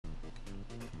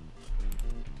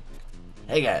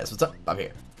Hey guys, what's up? I'm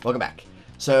here. Welcome back.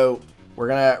 So, we're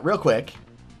gonna, real quick,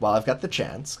 while I've got the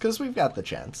chance, because we've got the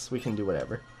chance, we can do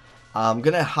whatever. I'm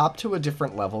gonna hop to a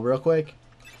different level real quick,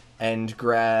 and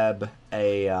grab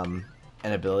a, an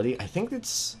ability. I think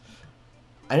it's,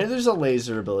 I know there's a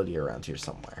laser ability around here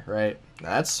somewhere, right? Now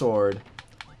that's sword.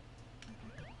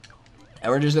 And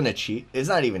we're just gonna cheat. It's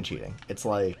not even cheating. It's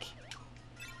like,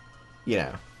 you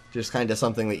know, just kind of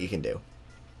something that you can do.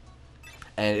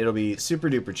 And it'll be super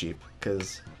duper cheap,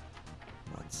 because,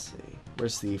 let's see,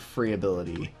 where's the free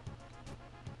ability?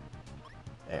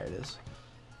 There it is.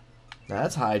 Now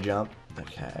that's high jump.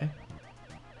 Okay.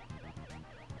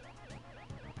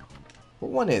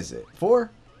 What one is it? 4?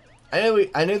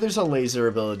 I know there's a laser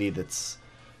ability that's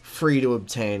free to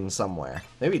obtain somewhere.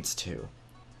 Maybe it's 2.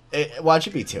 Well, it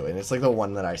should be 2, and it's like the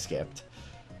one that I skipped.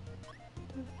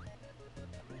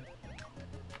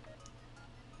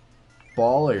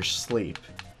 Ball or sleep?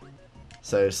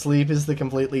 So sleep is the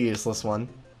completely useless one.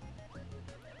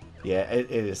 Yeah, it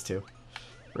is too.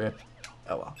 Rip.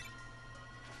 Oh well.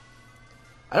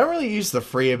 I don't really use the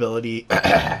free ability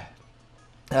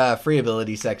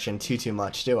section too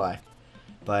much, do I?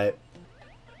 But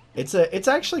it's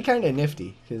actually kind of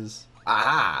nifty because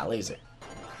laser.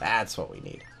 That's what we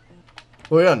need.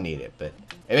 Well, we don't need it, but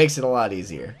it makes it a lot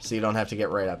easier, so you don't have to get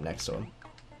right up next to him.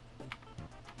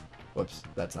 Whoops,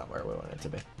 that's not where we want it to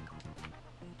be.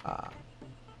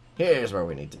 Here's where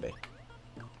we need to be.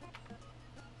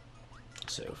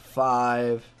 So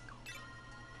 5.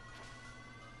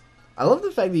 I love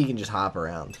the fact that you can just hop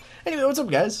around. Anyway, what's up,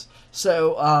 guys?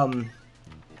 So,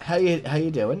 how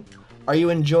you doing? Are you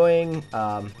enjoying,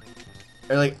 or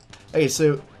like, okay,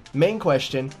 so main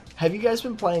question: have you guys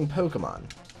been playing Pokemon?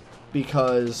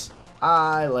 Because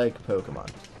I like Pokemon.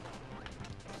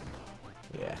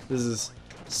 Yeah, this is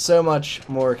so much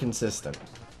more consistent.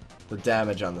 The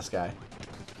damage on this guy.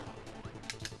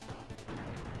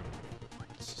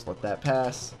 Let's just let that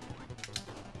pass.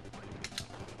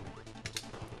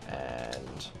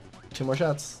 And 2 more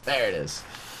shots. There it is.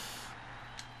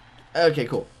 Okay,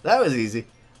 cool. That was easy.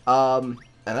 And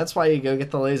that's why you go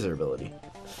get the laser ability.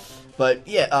 But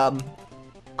yeah,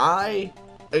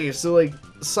 okay, so like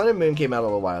Sun and Moon came out a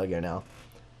little while ago now,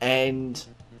 and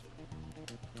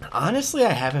honestly,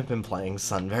 I haven't been playing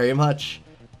Sun very much.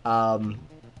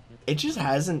 It just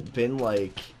hasn't been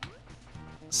like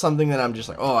something that I'm just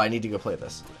like, oh, I need to go play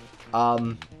this.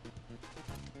 Okay,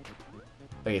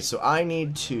 so I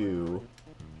need to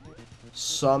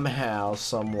somehow,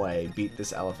 some way beat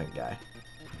this elephant guy.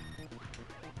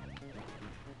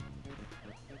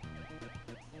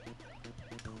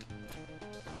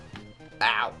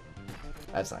 Ow!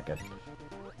 That's not good.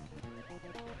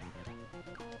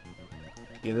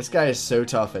 Yeah, this guy is so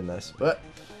tough in this. What?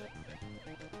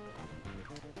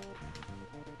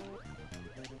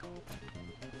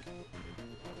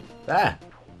 Ah!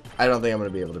 I don't think I'm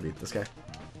gonna be able to beat this guy.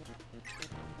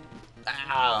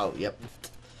 Ow! Yep.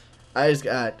 I just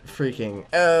got freaking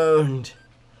owned.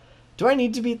 Do I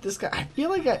need to beat this guy? I feel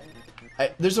like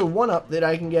there's a 1-up that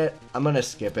I can get. I'm gonna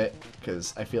skip it,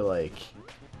 because I feel like,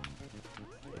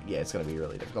 yeah, it's gonna be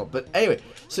really difficult. But anyway,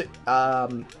 so,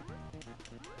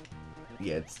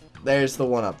 yeah, there's the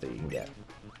 1-up that you can get.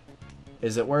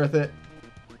 Is it worth it?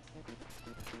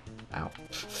 Ow.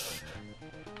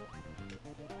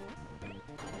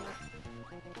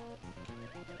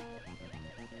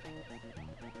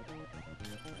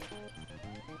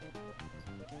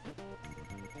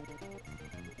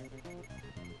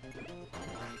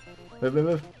 Move, move,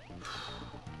 move.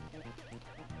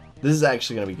 This is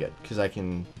actually going to be good, because I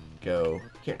can go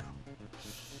here now.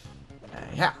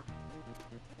 Yeah.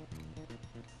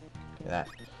 Look at that.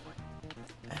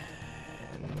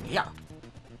 And yeah.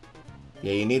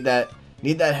 Yeah, you need that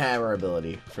hammer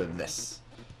ability for this.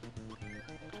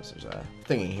 Because there's a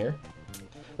thingy here.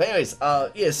 But anyways,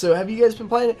 yeah, so have you guys been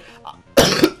playing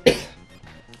it?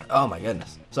 Oh my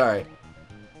goodness. Sorry.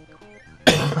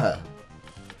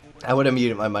 I would have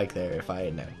muted my mic there if I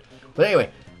had known. But anyway,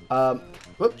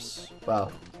 whoops.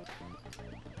 Well.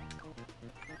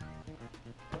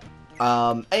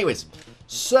 Anyways,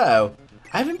 so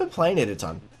I haven't been playing it a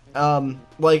ton.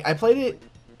 Like I played it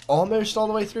almost all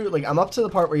the way through. Like I'm up to the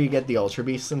part where you get the Ultra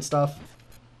Beasts and stuff.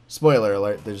 Spoiler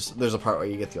alert: there's a part where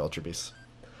you get the Ultra Beasts.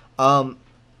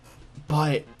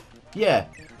 But yeah,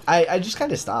 I just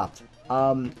kind of stopped.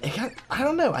 I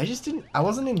don't know. I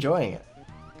wasn't enjoying it.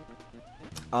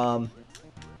 At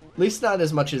least not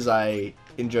as much as I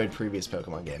enjoyed previous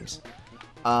Pokemon games.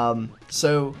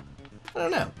 So, I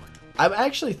don't know. I'm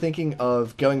actually thinking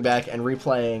of going back and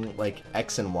replaying, like,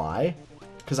 X and Y,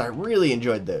 because I really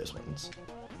enjoyed those ones.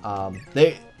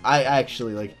 I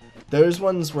actually, like, those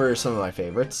ones were some of my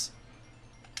favorites.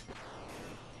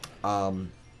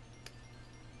 And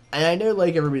I know,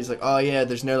 like, everybody's like, oh yeah,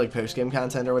 there's no, like, post-game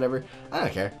content or whatever. I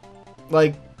don't care.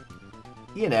 Like,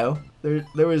 you know, there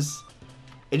was,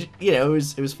 it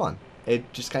was fun.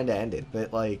 It just kind of ended,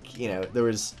 but, like, you know,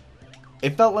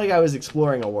 it felt like I was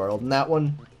exploring a world in that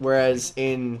one, whereas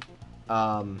in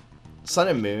Sun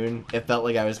and Moon, it felt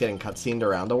like I was getting cutscened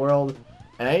around a world,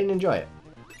 and I didn't enjoy it.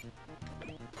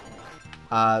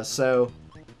 So,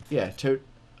 yeah,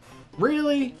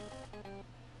 really?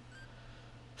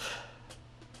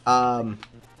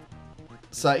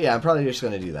 So, yeah, I'm probably just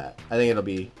going to do that. I think it'll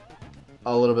be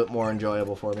a little bit more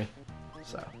enjoyable for me.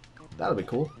 So, that'll be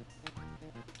cool.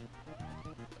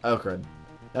 Oh, crud.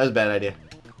 That was a bad idea.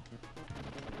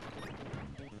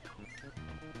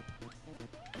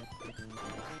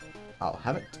 I'll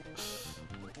have it.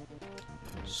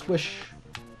 Squish.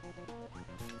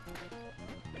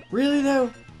 Really,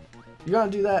 though? You're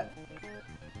gonna do that?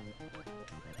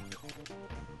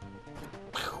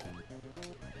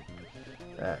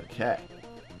 Okay.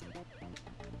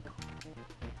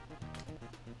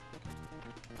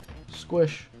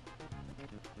 Squish.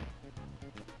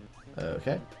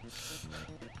 Okay.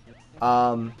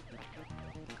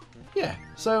 Yeah,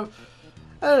 so,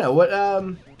 I don't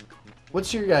know,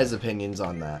 what's your guys' opinions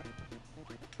on that?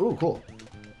 Ooh, cool.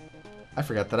 I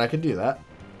forgot that I could do that.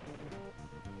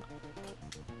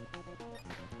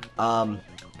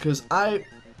 Because I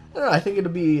don't know, I think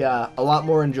it'll be, a lot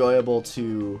more enjoyable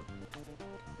to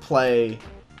play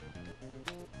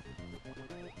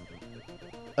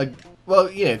well,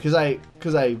 you know, because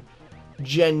I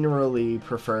generally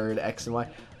preferred X and Y.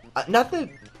 Not that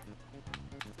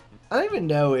I don't even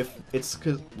know if it's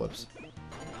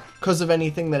because of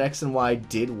anything that X and Y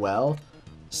did well,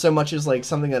 so much as like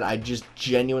something that I just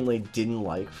genuinely didn't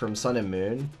like from Sun and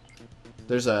Moon.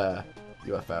 There's a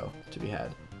UFO to be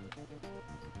had.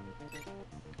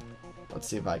 Let's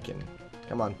see if I can.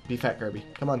 Come on, be fat, Kirby.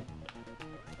 Come on.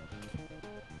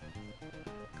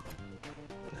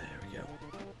 There we go.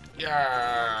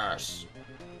 Yes.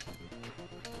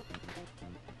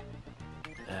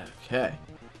 Okay.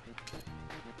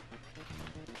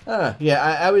 Yeah,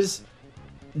 I was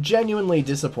genuinely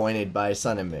disappointed by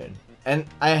Sun and Moon. And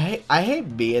I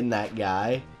hate being that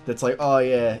guy that's like, oh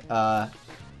yeah,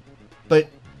 but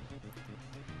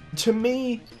to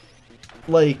me,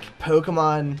 like,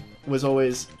 Pokemon was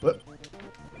always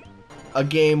a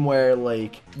game where,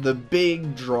 like, the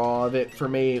big draw of it for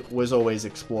me was always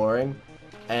exploring,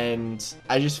 and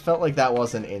I just felt like that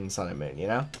wasn't in Sun and Moon, you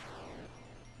know?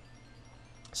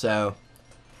 So,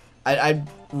 I'd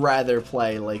rather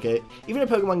play, like, even a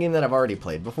Pokemon game that I've already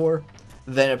played before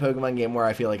than a Pokemon game where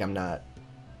I feel like I'm not,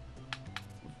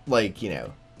 like, you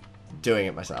know, doing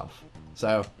it myself.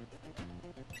 So,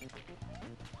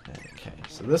 okay,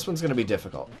 so this one's going to be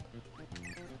difficult.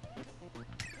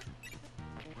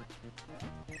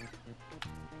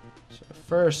 So,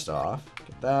 first off,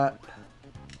 get that.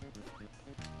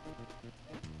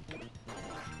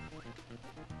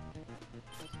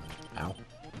 Ow.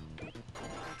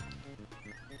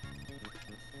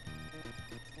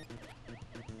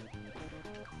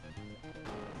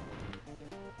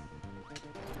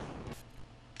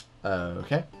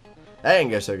 Okay. That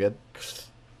didn't go so good.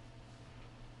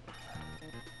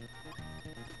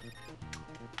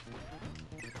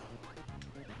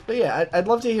 But yeah, I'd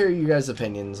love to hear you guys'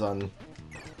 opinions on,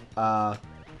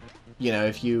 you know,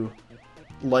 if you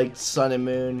like Sun and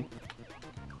Moon.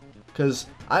 Because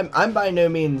I'm by no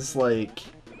means, like,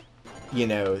 you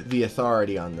know, the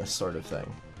authority on this sort of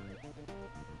thing.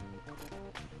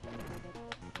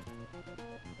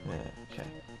 Okay.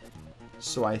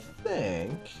 So I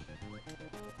think...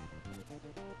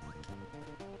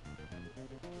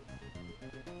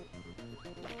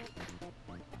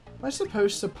 Am I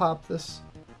supposed to pop this?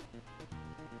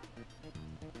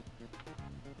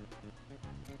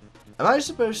 Am I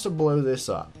supposed to blow this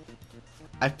up?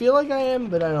 I feel like I am,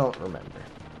 but I don't remember.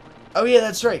 Oh yeah,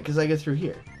 that's right, because I go through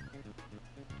here.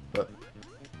 Look.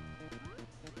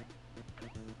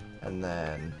 And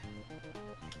then...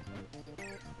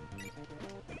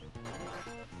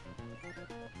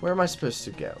 Where am I supposed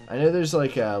to go? I know there's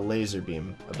like a laser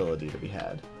beam ability to be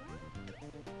had.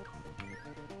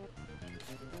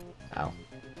 Ow.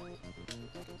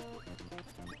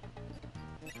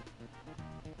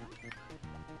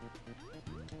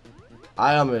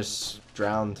 I almost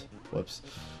drowned. Whoops.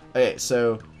 Okay,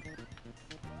 so...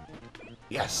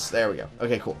 Yes, there we go.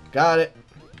 Okay, cool. Got it.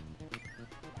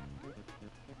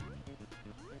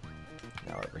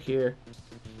 Now over here.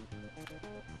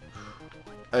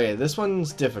 Okay, this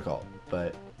one's difficult,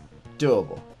 but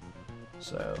doable.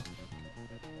 So...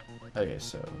 Okay,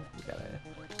 so we gotta...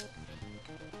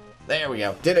 There we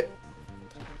go. Did it.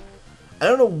 I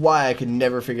don't know why I could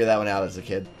never figure that one out as a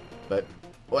kid, but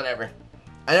whatever.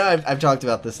 I know I've talked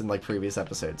about this in like previous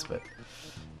episodes, but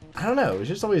I don't know. It was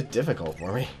just always difficult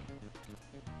for me.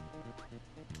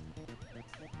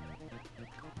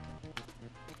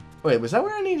 Wait, was that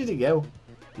where I needed to go?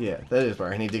 Yeah, that is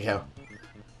where I need to go.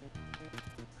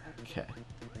 Okay.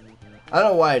 I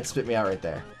don't know why it spit me out right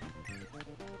there.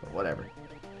 But whatever.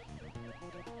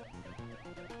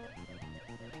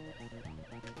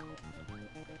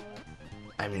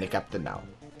 I'm the captain now.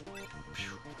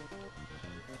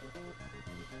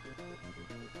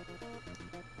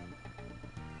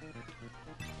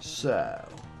 So,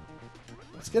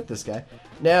 let's get this guy.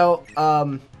 Now,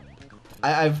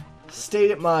 I've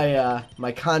stated my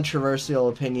my controversial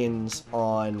opinions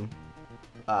on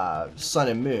Sun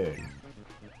and Moon,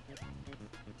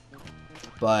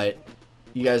 but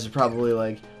you guys are probably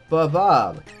like, "But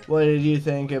Bob, what did you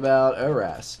think about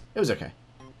ORAS?" It was okay.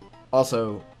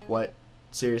 Also, what?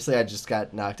 Seriously, I just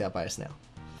got knocked out by a snail.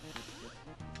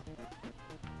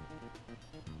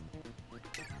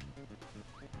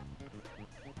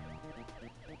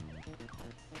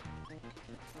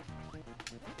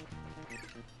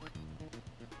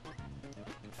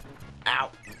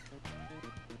 Ow!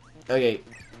 Okay,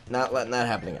 not letting that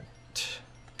happen again.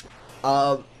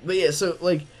 But yeah, so,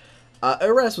 like,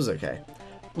 ORAS was okay.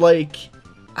 Like,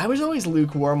 I was always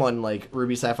lukewarm on, like,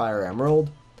 Ruby, Sapphire,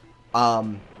 Emerald.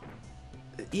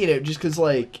 You know, just because,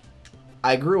 like,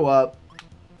 I grew up,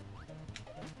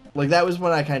 like, that was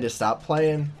when I kind of stopped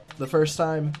playing the first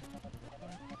time.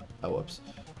 Oh, whoops.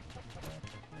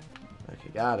 Okay,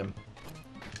 got him.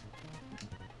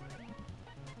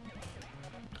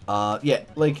 Yeah,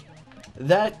 like,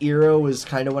 that era was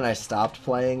kind of when I stopped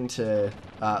playing to,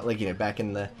 like, you know, back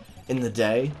in the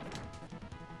day.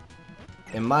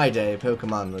 In my day,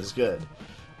 Pokemon was good.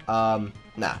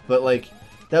 Nah, but, like,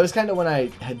 that was kind of when I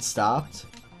had stopped.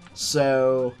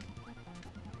 So,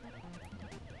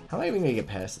 how am I even gonna get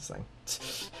past this thing?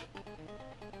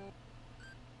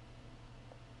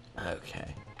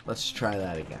 Okay, let's try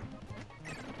that again.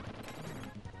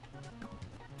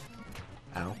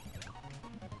 Ow.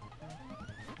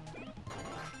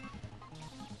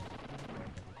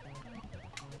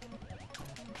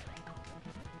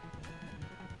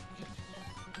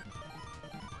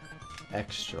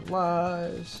 Extra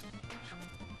lives.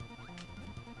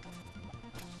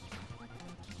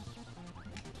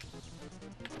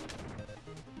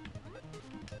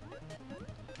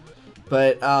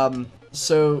 But,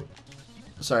 so,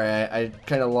 sorry, I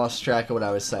kind of lost track of what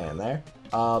I was saying there.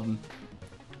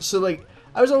 So, like,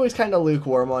 I was always kind of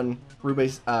lukewarm on Ruby,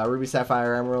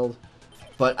 Sapphire, Emerald,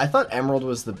 but I thought Emerald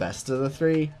was the best of the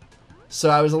three, so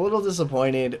I was a little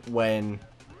disappointed when,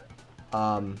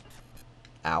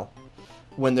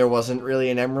 when there wasn't really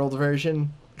an Emerald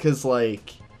version, because,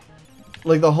 like,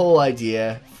 the whole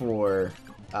idea for,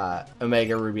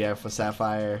 Omega Ruby Alpha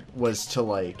Sapphire was to,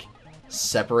 like,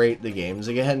 separate the games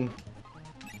again,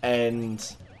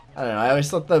 and I don't know, I always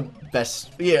thought the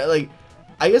best, yeah, like,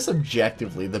 I guess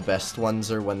objectively the best ones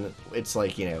are when it's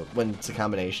like, you know, when it's a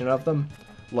combination of them.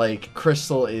 Like,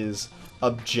 Crystal is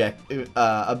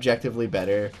objectively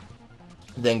better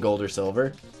than Gold or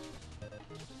Silver,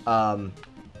 and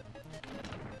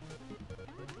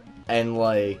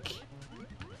like,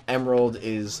 Emerald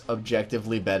is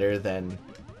objectively better than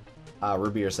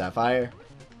Ruby or Sapphire.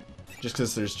 Just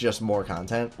because there's just more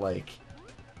content, like,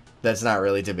 that's not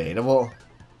really debatable.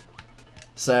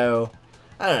 So,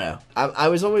 I don't know. I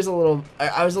was always a little...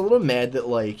 I was a little mad that,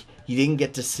 like, you didn't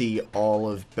get to see all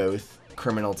of both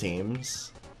criminal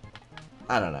teams.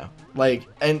 I don't know. Like,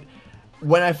 and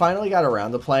when I finally got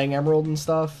around to playing Emerald and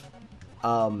stuff,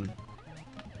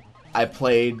 I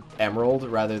played Emerald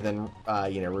rather than,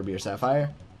 you know, Ruby or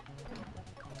Sapphire.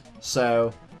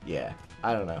 So, yeah.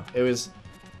 I don't know. It was...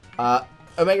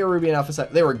 Omega Ruby and Alpha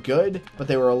Sapphire, they were good, but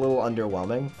they were a little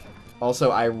underwhelming.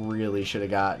 Also, I really should have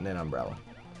gotten an umbrella.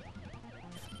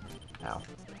 Ow.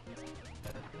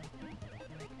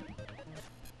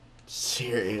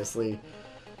 Seriously.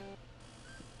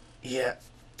 Yeah,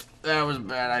 that was a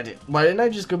bad idea. Why didn't I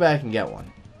just go back and get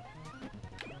one?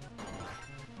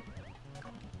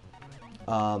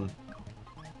 Oh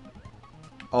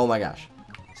my gosh.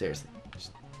 Seriously.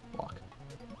 Just walk.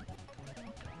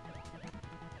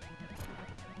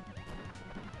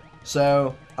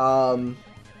 So,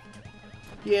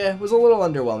 yeah, was a little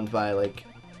underwhelmed by, like,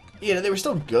 you know, they were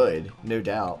still good, no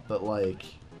doubt, but, like,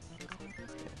 yeah,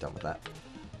 done with that.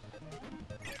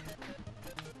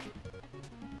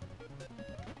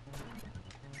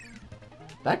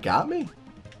 That got me?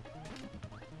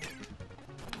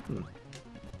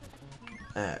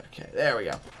 Okay, there we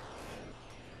go.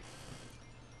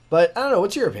 But I don't know.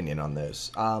 What's your opinion on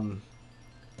those?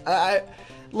 I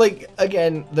like,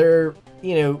 again, they're,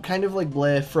 you know, kind of like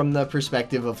bleh from the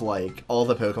perspective of like all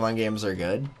the Pokemon games are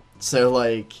good. So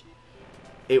like,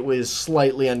 it was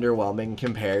slightly underwhelming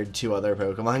compared to other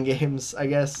Pokemon games, I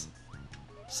guess.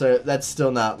 So that's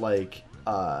still not like,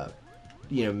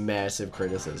 you know, massive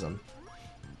criticism.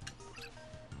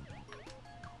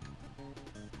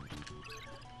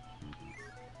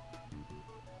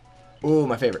 Ooh,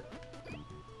 my favorite.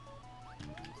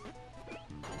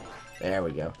 There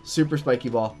we go. Super Spiky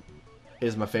Ball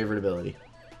is my favorite ability.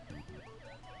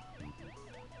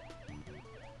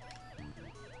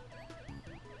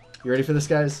 You ready for this,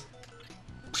 guys?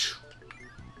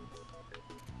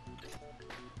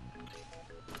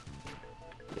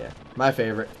 Yeah, my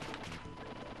favorite.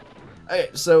 Okay,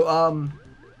 so,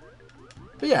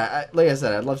 but yeah, like I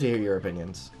said, I'd love to hear your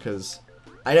opinions, because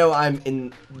I know I'm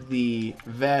in the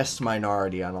vast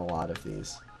minority on a lot of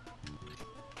these.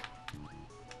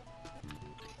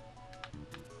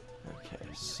 Okay,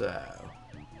 so...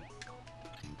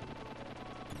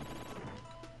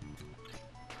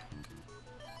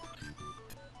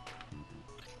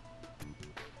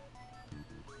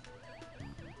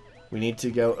 we need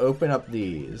to go open up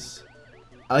these.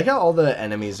 I like how all the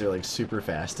enemies are like super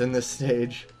fast in this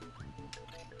stage.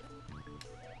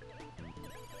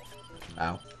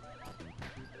 Ow.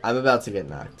 I'm about to get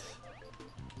knocked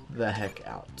the heck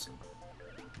out.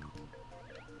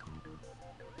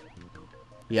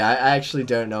 Yeah, I actually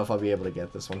don't know if I'll be able to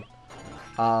get this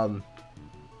one.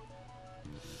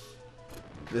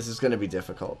 This is going to be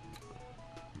difficult.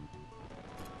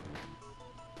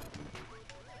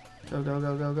 Go, go,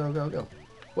 go, go, go, go, go.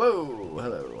 Whoa,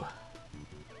 hello.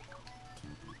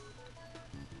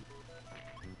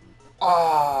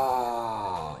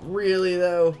 Oh, really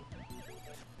though?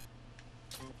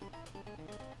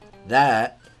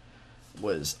 That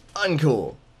was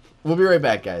uncool. We'll be right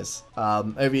back, guys. I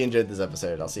hope you enjoyed this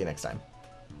episode. I'll see you next time.